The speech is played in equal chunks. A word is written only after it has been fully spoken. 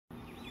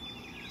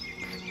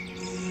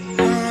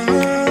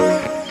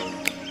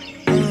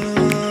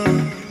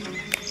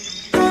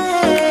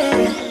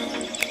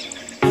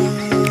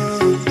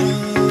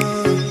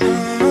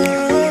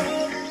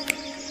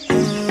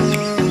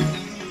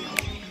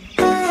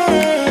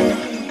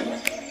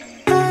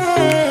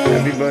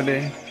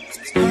birthday.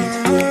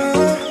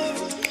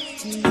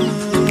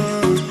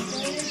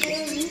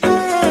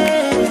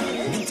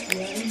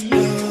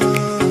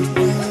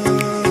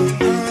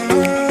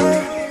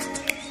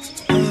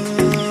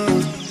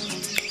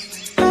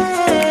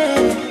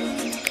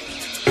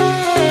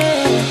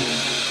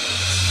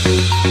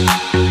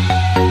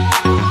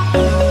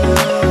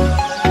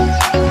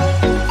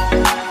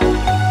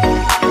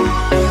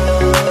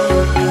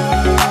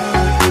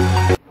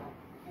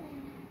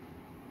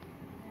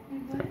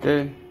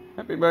 Okay,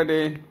 happy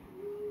birthday.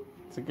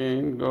 It's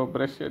again, go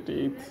brush your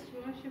teeth.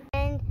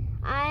 And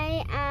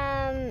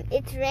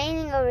it's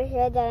raining over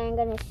here that I'm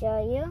gonna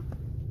show you.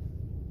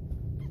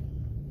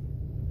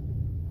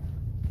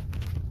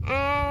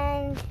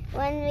 And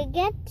when we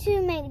get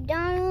to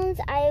McDonald's,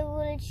 I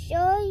will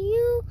show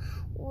you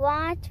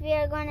what we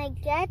are gonna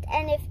get.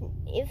 And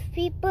if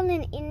people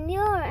in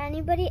India or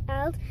anybody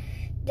else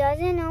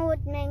doesn't know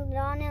what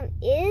McDonald's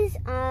is,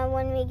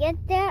 when we get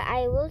there,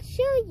 I will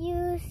show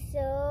you.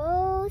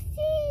 So,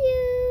 see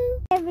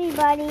you!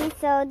 Everybody,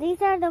 so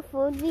these are the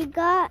food we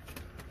got.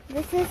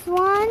 This is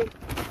one,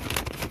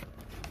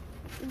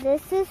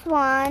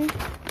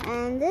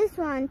 and this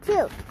one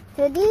too.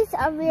 So these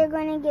are we are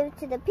going to give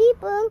to the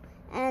people,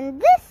 and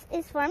this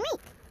is for me.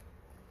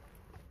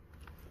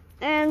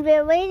 And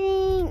we're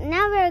waiting,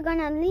 now we're going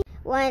to leave.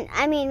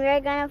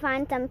 We're going to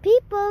find some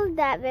people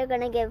that we're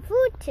going to give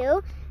food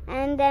to.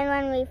 And then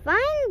when we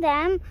find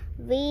them,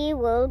 we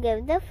will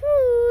give the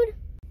food.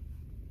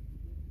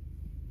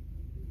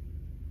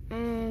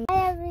 And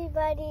hi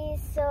everybody,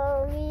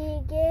 so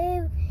we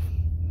gave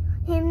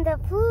him the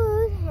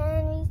food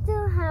and we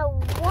still have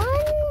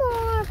one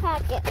more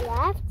packet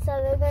left. So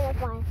we're going to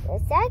find the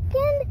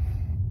second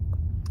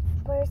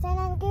person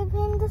and give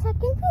him the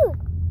second food.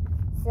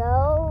 So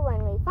when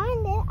we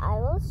find it, I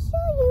will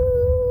show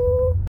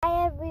you.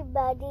 Hi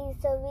everybody,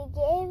 so we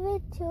gave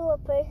it to a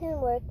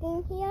person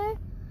working here.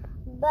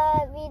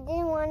 But we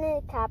didn't want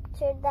to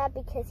capture that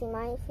because he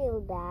might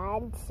feel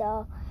bad.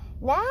 So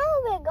now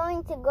we're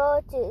going to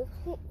go to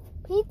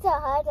Pizza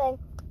Hut and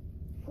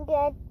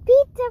get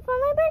pizza for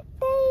my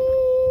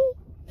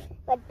birthday.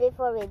 But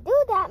before we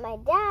do that, my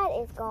dad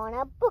is going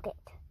to book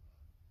it.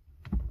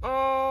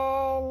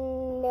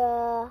 And,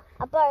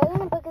 Appa, are you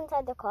going to book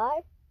inside the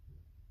car?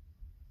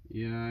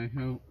 Yeah, I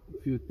have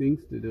a few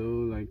things to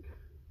do, like...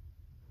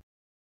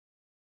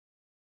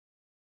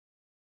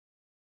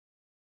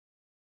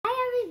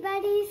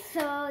 Everybody,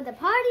 so the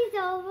party's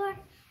over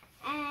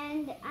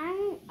and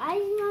I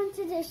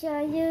wanted to show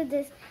you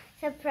this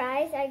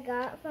surprise I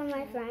got from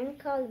my friend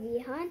called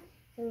Vihan.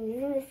 So I'm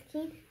using this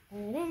key.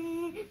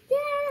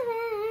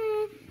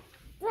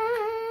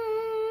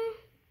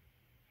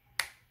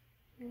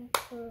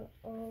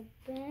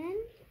 Open.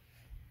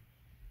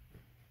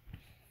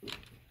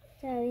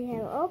 So we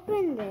have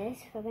opened this.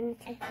 We're going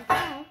to take this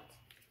out.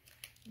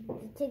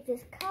 Take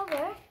this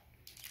cover.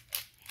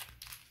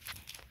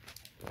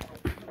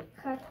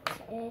 Cut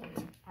it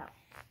out.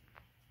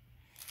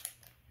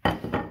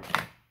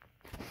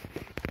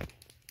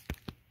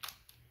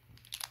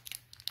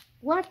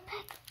 What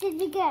pack did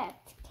we get?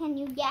 Can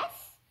you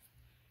guess?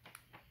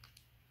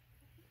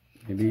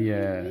 Maybe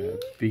a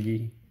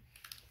piggy.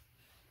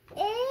 A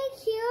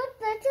cute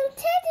little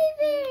teddy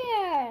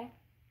bear.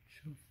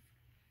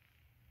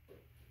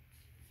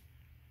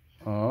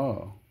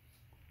 Oh,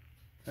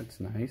 that's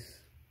nice.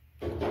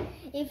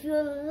 If you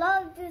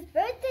love this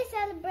birthday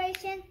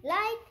celebration,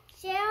 like,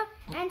 share,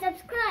 and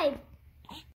subscribe.